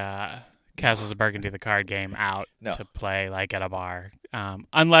Castles of Burgundy, the card game, out to play like at a bar,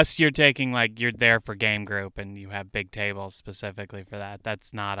 unless you're taking you're there for game group and you have big tables specifically for that.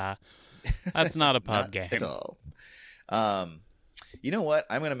 That's not a pub game at all. You know what?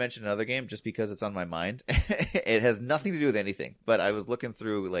 I'm going to mention another game just because it's on my mind. It has nothing to do with anything, but I was looking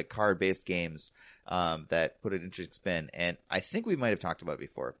through card-based games that put an interesting spin, and I think we might have talked about it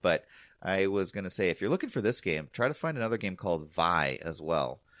before, but I was going to say, if you're looking for this game, try to find another game called Vi as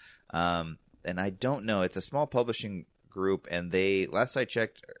well. And I don't know. It's a small publishing group, and last I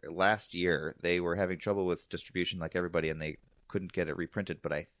checked last year, they were having trouble with distribution like everybody, and they couldn't get it reprinted,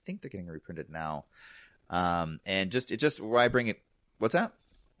 but I think they're getting it reprinted now. And just where I bring it. What's that?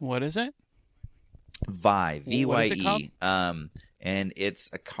 What is it? Vi, VYE. What is it called? And it's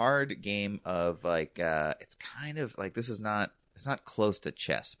a card game of it's kind of like it's not close to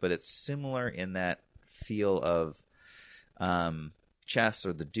chess, but it's similar in that feel of chess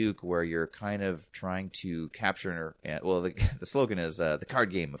or the Duke, where you're kind of trying to capture. The slogan is the card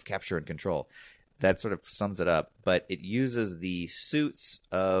game of capture and control. That sort of sums it up, but it uses the suits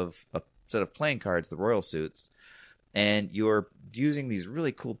of a set of playing cards, the royal suits, and you're using these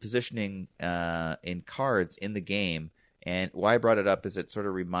really cool positioning in cards in the game. And why I brought it up is it sort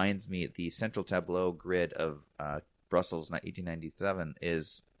of reminds me, the central tableau grid of Brussels 1897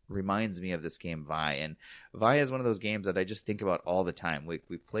 reminds me of this game Vi. And Vi is one of those games that I just think about all the time. We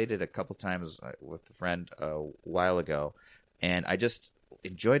played it a couple times with a friend a while ago, and I just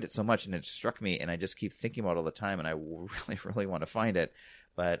enjoyed it so much, and it struck me, and I just keep thinking about it all the time, and I really, really want to find it.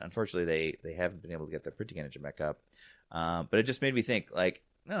 But unfortunately, they haven't been able to get their printing engine back up. But it just made me think,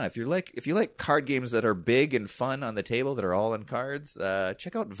 if you like card games that are big and fun on the table, that are all in cards,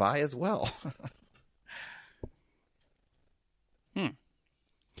 check out Vi as well.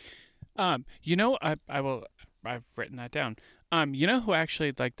 I've written that down. Who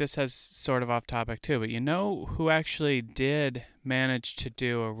actually, this has sort of off topic too, but who actually did manage to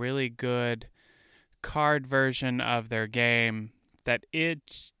do a really good card version of their game that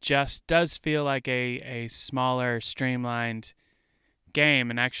it just does feel like a smaller, streamlined game,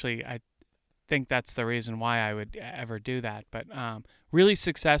 and actually I think that's the reason why I would ever do that, but really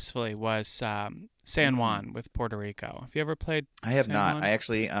successfully was San Juan with Puerto Rico. Have you ever played I have San not. Juan? I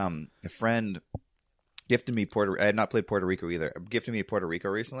actually, a friend gifted me I had not played Puerto Rico either. Gifted me Puerto Rico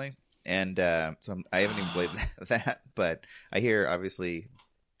recently, and so I haven't even played that, but I hear, obviously...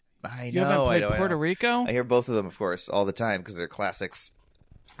 You haven't played Puerto Rico? I hear both of them, of course, all the time because they're classics.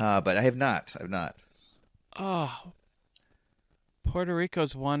 But I have not. I've not. Oh, Puerto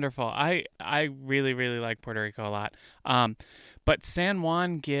Rico's wonderful. I really, really like Puerto Rico a lot. But San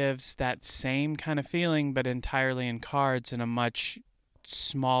Juan gives that same kind of feeling, but entirely in cards in a much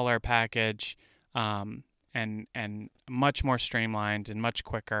smaller package, and much more streamlined and much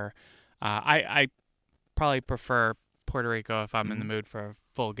quicker. I probably prefer Puerto Rico if I'm in the mood for a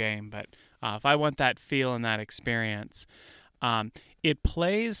full game, but if I want that feel and that experience, it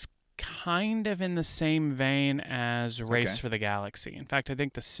plays kind of in the same vein as Race for the Galaxy. In fact, I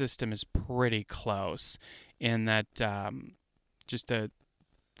think the system is pretty close in that just the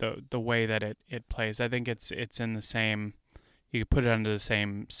way that it plays. I think it's in the same. You could put it under the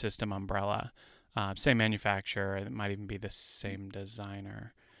same system umbrella, same manufacturer. It might even be the same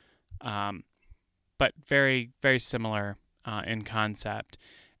designer. but very, very similar in concept.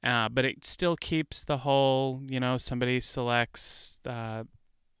 But it still keeps the whole, somebody selects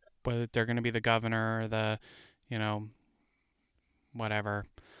whether they're going to be the governor or the, whatever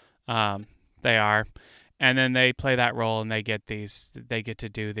they are. And then they play that role and they get to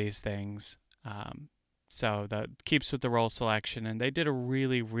do these things. So that keeps with the role selection, and they did a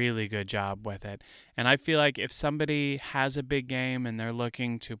really, really good job with it. And I feel like if somebody has a big game and they're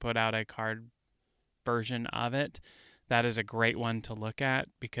looking to put out a card version of it, that is a great one to look at,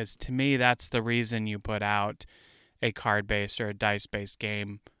 because to me, that's the reason you put out a card-based or a dice-based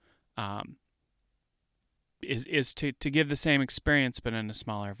game, is to give the same experience but in a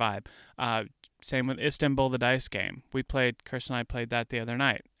smaller vibe. Same with Istanbul, the dice game. Chris and I played that the other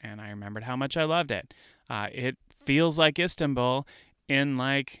night, and I remembered how much I loved it. It feels like Istanbul in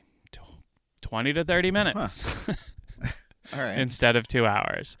like 20 to 30 minutes All right. instead of 2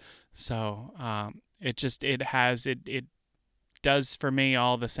 hours. So it does for me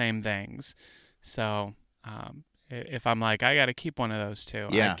all the same things. So if I'm like, I got to keep one of those two,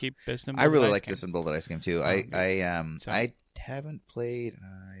 yeah. I keep Istanbul. I really like Istanbul, the dice game too. I haven't played.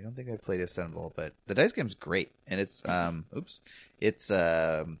 I don't think I've played Istanbul, but the dice game's great, and it's it's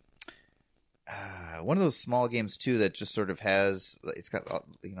one of those small games too that just sort of has. It's got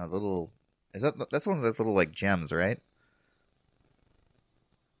little. That's one of the little like gems, right?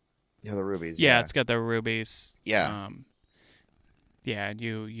 Yeah, the rubies. Yeah, it's got the rubies. Yeah.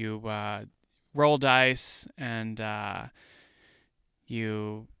 You roll dice, and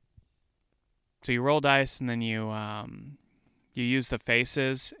you roll dice, and then you use the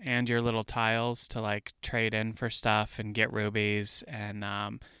faces and your little tiles to like trade in for stuff and get rubies, and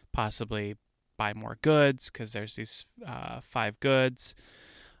possibly buy more goods, because there's these 5 goods,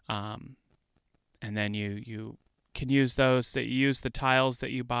 and then you can use those. That you use the tiles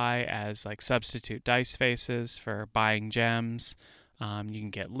that you buy as like substitute dice faces for buying gems. You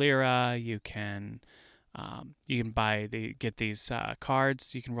can get lira. You can get these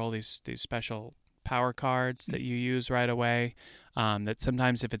cards. You can roll these special power cards that you use right away. That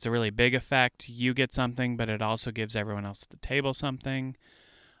sometimes, if it's a really big effect, you get something, but it also gives everyone else at the table something.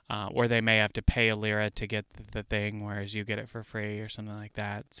 Or they may have to pay a lira to get the thing, whereas you get it for free or something like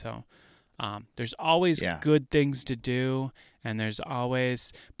that. So there's always good things to do, and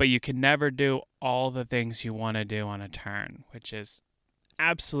but you can never do all the things you want to do on a turn, which is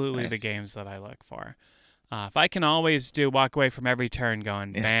absolutely the games that I look for. If I can always walk away from every turn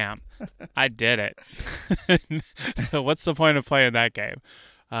going, bam, I did it. What's the point of playing that game?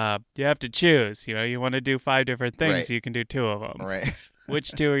 You have to choose. You want to do 5 different things, right. You can do 2 of them. Right.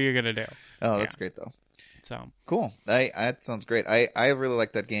 Which 2 are you going to do? Oh, that's great, though. So cool. That sounds great. I really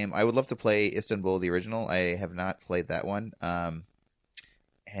like that game. I would love to play Istanbul, the original. I have not played that one.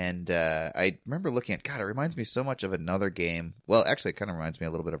 And I remember looking at, God, it reminds me so much of another game. Well, actually, it kind of reminds me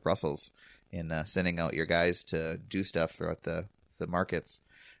a little bit of Brussels in sending out your guys to do stuff throughout the markets.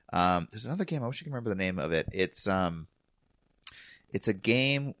 There's another game. I wish I could remember the name of it. It's a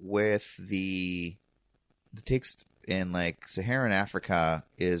game with the takes in like Saharan Africa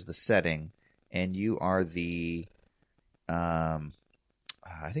is the setting, and you are the I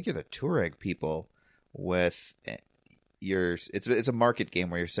think you're the Tuareg people with it's a market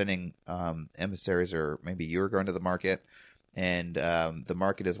game where you're sending emissaries, or maybe you're going to the market, and the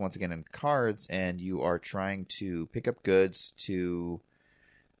market is once again in cards, and you are trying to pick up goods to.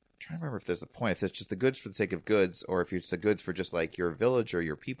 I'm trying to remember if there's a point, if it's just the goods for the sake of goods, or if it's the goods for just like your village or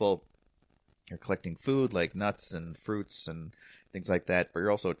your people. You're collecting food like nuts and fruits and things like that, but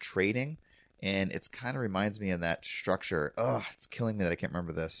you're also trading, and it's kind of reminds me of that structure. Oh, it's killing me that I can't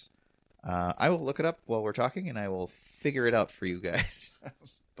remember this. I will look it up while we're talking, and I will figure it out for you guys.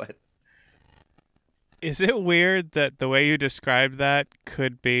 But is it weird that the way you described that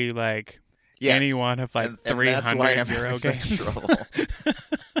could be like any one of like 300 Euro games?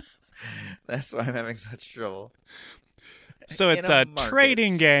 That's why I'm having such trouble. So it's a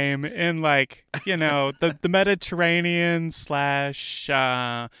trading game in like, the Mediterranean /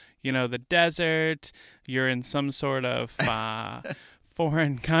 the desert. You're in some sort of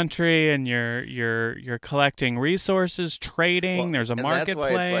foreign country, and you're collecting resources, trading. Well, there's a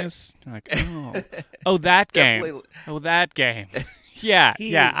marketplace. That game. Oh, that game. Yeah,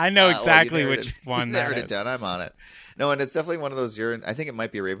 I know exactly which one that is. Narrowed it down. I'm on it. No, and it's definitely one of those I think it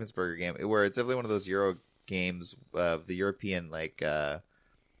might be a Ravensburger game, where it's definitely one of those Euro games of the European, like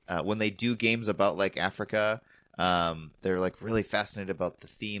when they do games about like Africa, they're like really fascinated about the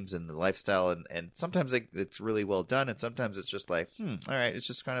themes and the lifestyle, and sometimes it's really well done, and sometimes it's just like all right, it's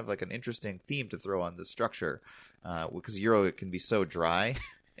just kind of like an interesting theme to throw on the structure, because Euro, it can be so dry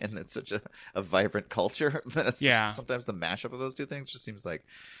and it's such a vibrant culture that it's Yeah. sometimes the mashup of those two things just seems like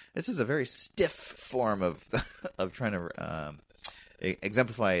this is a very stiff form of of trying to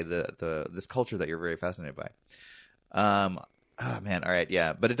exemplify this culture that you're very fascinated by. Oh man, all right,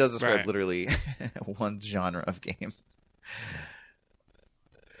 yeah, but it does describe literally one genre of game.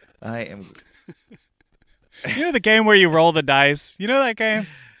 I am. You know the game where you roll the dice? You know that game?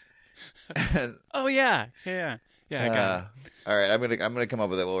 Oh yeah. I got it. All right, I'm gonna come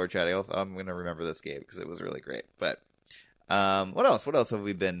up with it while we're chatting. I'm gonna remember this game because it was really great. But what else? What else have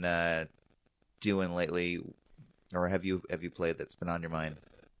we been doing lately, or have you played that's been on your mind?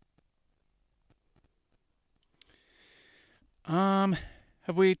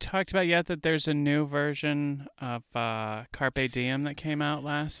 Have we talked about yet that there's a new version of Carpe Diem that came out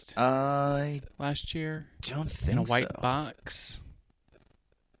last year? Don't think in a white so. box.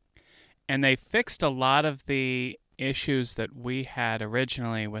 And they fixed a lot of the issues that we had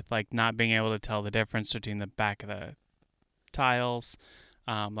originally with like not being able to tell the difference between the back of the tiles,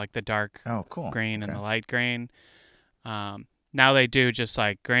 like the dark green and the light green. Now they do just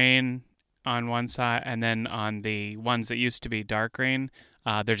like green on one side, and then on the ones that used to be dark green,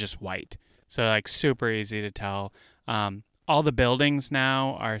 they're just white. So like super easy to tell. All the buildings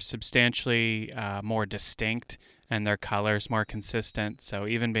now are substantially more distinct, and their colors more consistent. So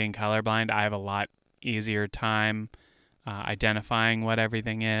even being colorblind, I have a lot easier time identifying what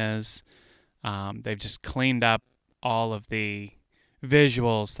everything is. They've just cleaned up all of the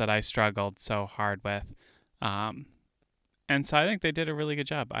visuals that I struggled so hard with. And so I think they did a really good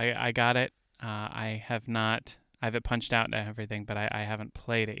job. I got it. I have it punched out and everything, but I haven't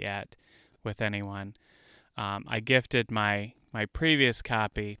played it yet with anyone. I gifted my previous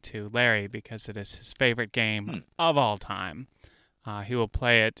copy to Larry because it is his favorite game of all time. He will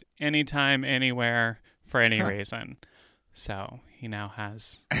play it anytime, anywhere, for any reason. So he now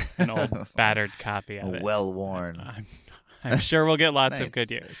has an old, battered copy of it. Well-worn. I'm sure we'll get lots of good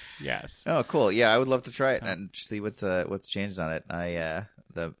use. Yes. Oh, cool. Yeah, I would love to try it and see what's changed on it.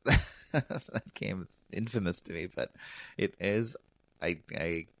 That game is infamous to me, but it is. I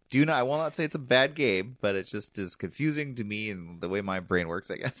will not say it's a bad game, but it just is confusing to me and the way my brain works,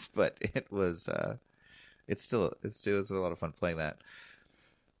 I guess. But it was. It still was a lot of fun playing that.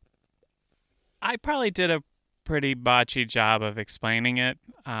 I probably did a pretty botchy job of explaining it.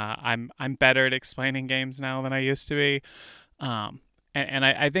 I'm better at explaining games now than I used to be, and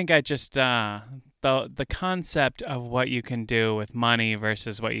I think I just the concept of what you can do with money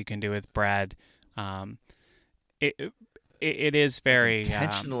versus what you can do with bread, it is very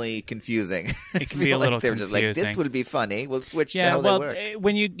intentionally confusing. It can be a little they're confusing. Just like, this would be funny. We'll switch. Yeah, how well, they work.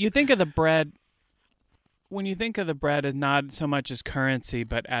 When you think of the bread. When you think of the bread as not so much as currency,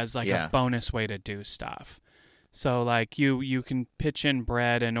 but as like a bonus way to do stuff. So like you can pitch in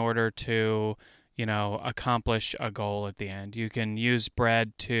bread in order to, accomplish a goal at the end. You can use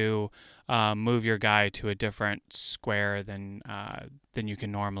bread to move your guy to a different square than you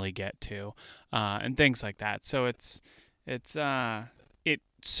can normally get to, and things like that. So it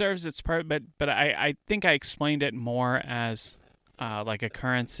serves its purpose, but I think I explained it more as like a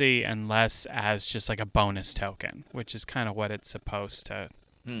currency and less as just like a bonus token, which is kind of what it's supposed to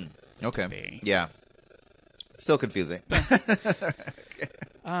be. Yeah. Still confusing.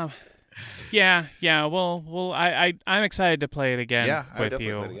 Yeah. Well, I'm excited to play it again with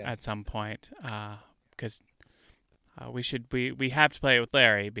you at some point, because we have to play it with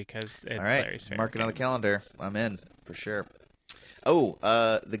Larry because it's Larry's favorite. Mark it on the calendar. I'm in for sure. Oh,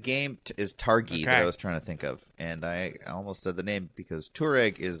 the game is Targi that I was trying to think of, and I almost said the name because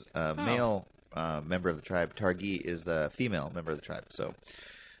Tuareg is a male member of the tribe. Targi is the female member of the tribe. So,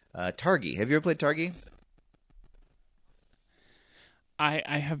 Targi. Have you ever played Targi?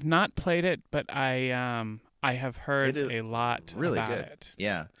 I have not played it, but I have heard a lot really about good. it.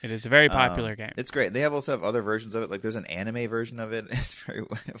 Yeah, it is a very popular game. It's great. They also have other versions of it. Like there's an anime version of it,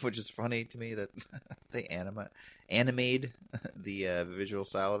 which is funny to me that they animate the visual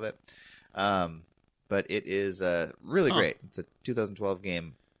style of it. But it is really great. It's a 2012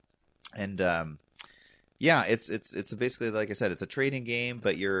 game, and it's basically, like I said, it's a trading game,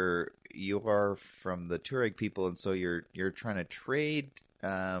 but you are from the Tuareg people, and so you're trying to trade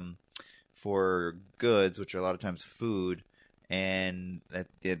for goods, which are a lot of times food, and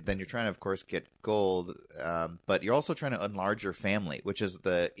then you're trying to, of course, get gold, but you're also trying to enlarge your family, which is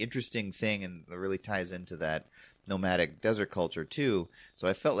the interesting thing, and it really ties into that nomadic desert culture too. So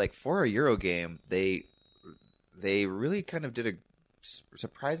I felt like for a Euro game, they really kind of did a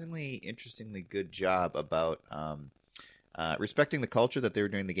surprisingly interestingly good job about respecting the culture that they were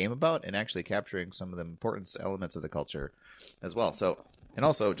doing the game about, and actually capturing some of the important elements of the culture as well. So And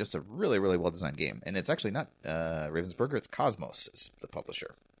also just a really, really well-designed game. And it's actually not Ravensburger, it's Cosmos is the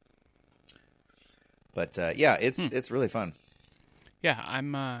publisher. But it's really fun. Yeah,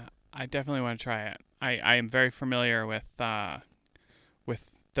 I definitely want to try it. I am very familiar with the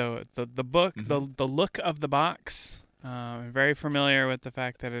book, the look of the box. I'm very familiar with the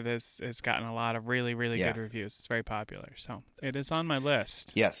fact that it's gotten a lot of really, really good reviews. It's very popular, so it is on my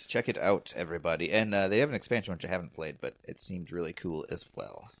list. Yes, check it out, everybody. And they have an expansion which I haven't played, but it seemed really cool as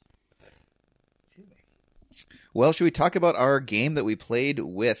well. Well, should we talk about our game that we played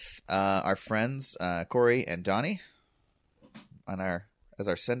with our friends Corey and Donnie as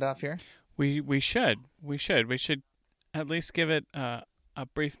our send-off here? We should at least give it a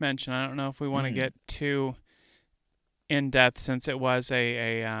brief mention. I don't know if we want to get too in depth since it was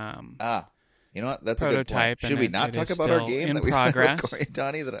a you know what? That's prototype. A good point. Should we not talk about our game that we played with Corey and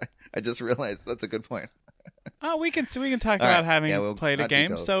Donnie? That I just realized that's a good point. Oh, we can talk about having played a game.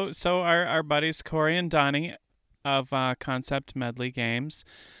 Details. So our buddies Corey and Donnie of Concept Medley Games,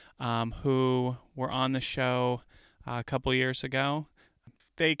 who were on the show a couple years ago,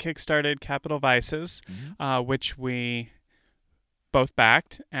 they kickstarted Capital Vices, which we both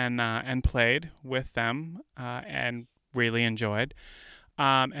backed and played with them and really enjoyed.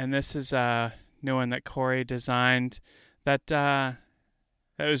 And this is a new one that Corey designed that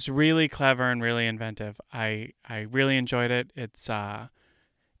was really clever and really inventive. I really enjoyed it. It's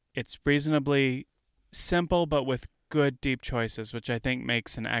reasonably simple, but with good deep choices, which I think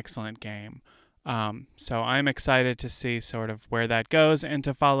makes an excellent game. So I'm excited to see sort of where that goes and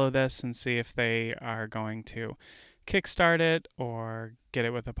to follow this and see if they are going to kickstart it or get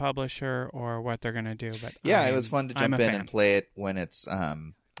it with a publisher or what they're going to do. But it was fun to jump in and play it when it's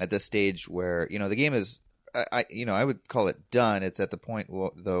at this stage where, the game is, I would call it done. It's at the point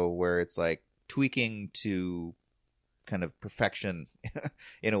though where it's like tweaking to kind of perfection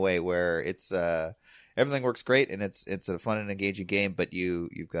in a way where it's everything works great and it's a fun and engaging game, but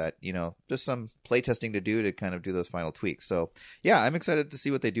you've got just some playtesting to do to kind of do those final tweaks. So I'm excited to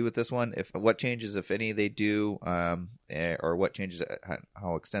see what they do with this one, what changes, if any, they do, or what changes,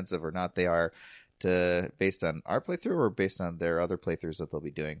 how extensive or not they are, based on our playthrough or based on their other playthroughs that they'll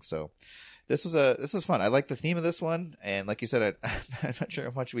be doing. So this was fun. I like the theme of this one, and like you said, I'm not sure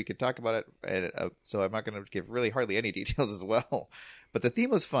how much we could talk about it, so I'm not going to give really hardly any details as well. But the theme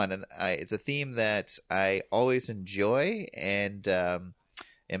was fun, and it's a theme that I always enjoy, and am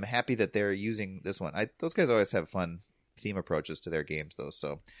happy that they're using this one. Those guys always have fun theme approaches to their games, though,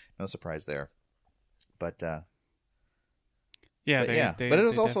 so no surprise there. But but it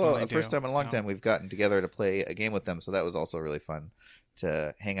was also a first time in a long time we've gotten together to play a game with them, so that was also really fun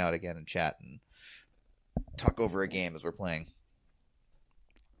to hang out again and chat and talk over a game as we're playing.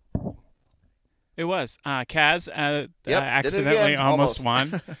 It was Kaz accidentally almost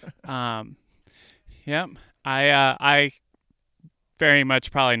won. I very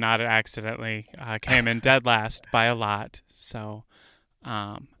much probably not accidentally came in dead last by a lot. So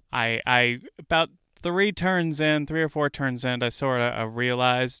I about 3 or 4 turns in, I sort of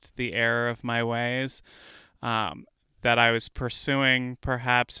realized the error of my ways, that I was pursuing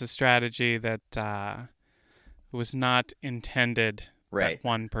perhaps a strategy that was not intended that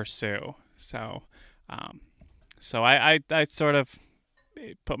one pursue. So I sort of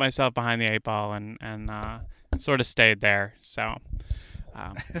put myself behind the 8 ball and sort of stayed there. So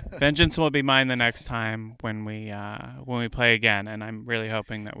vengeance will be mine the next time when we play again, and I'm really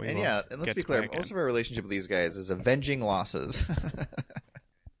hoping that we will. And let's be clear, most of our relationship with these guys is avenging losses.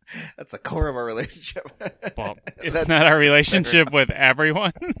 That's the core of our relationship. Well, isn't that our relationship with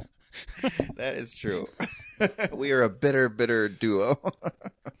everyone? That is true. We are a bitter duo.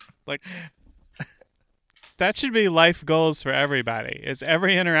 Like, that should be life goals for everybody. Is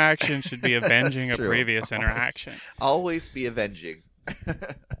every interaction should be avenging a previous interaction. Always be avenging.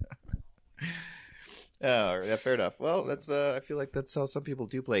 Oh, fair enough. Well, that's I feel like that's how some people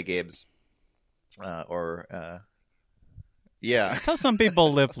do play games. That's how some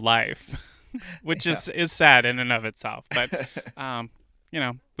people live life, which is sad in and of itself. But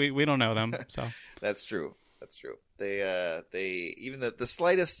we don't know them, so that's true. They even the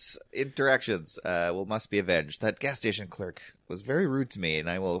slightest interactions must be avenged. That gas station clerk was very rude to me, and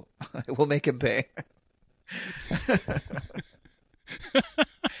I will make him pay.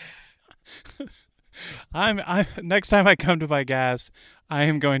 I'm next time I come to buy gas, I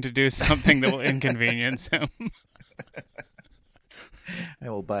am going to do something that will inconvenience him. I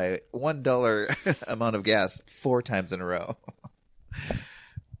will buy $1 amount of gas 4 times in a row.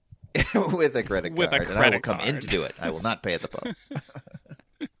 With a credit card. And I will come in to do it. I will not pay at the pump.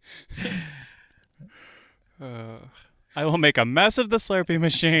 I will make a mess of the Slurpee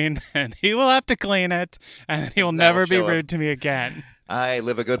machine, and he will have to clean it, and he will That'll never be show him. rude to me again. I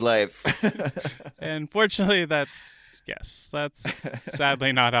live a good life. And fortunately, that's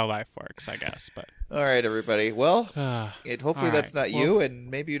sadly not how life works, I guess. But All right, everybody. Well, hopefully all that's right. not you, and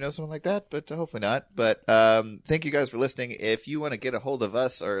maybe you know someone like that, but hopefully not. But thank you guys for listening. If you want to get a hold of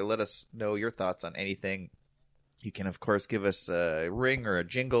us or let us know your thoughts on anything, you can, of course, give us a ring or a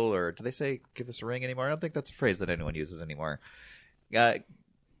jingle, or do they say give us a ring anymore? I don't think that's a phrase that anyone uses anymore. Yeah,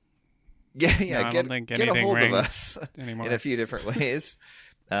 No, I don't think get a anything hold of rings us anymore. in a few different ways.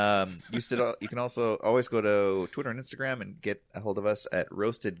 You can also always go to Twitter and Instagram and get a hold of us at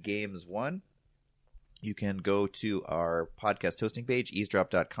Roasted Games 1. You can go to our podcast hosting page,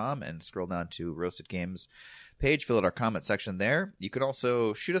 eavesdrop.com, and scroll down to Roasted Games page, fill out our comment section there. You can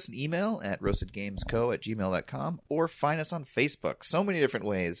also shoot us an email at roastedgamesco@gmail.com or find us on Facebook. So many different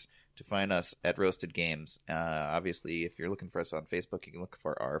ways to find us at Roasted Games. Obviously, if you're looking for us on Facebook, you can look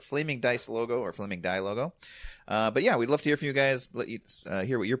for our Flaming Dice logo or Flaming Die logo. But yeah, we'd love to hear from you guys. Let you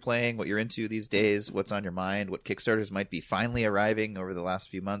hear what you're playing, what you're into these days, what's on your mind, what Kickstarters might be finally arriving over the last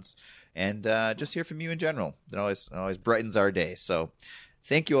few months, and just hear from you in general. It always brightens our day. So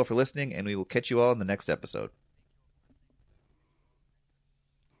thank you all for listening, and we will catch you all in the next episode.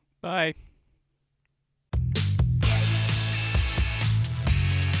 Bye.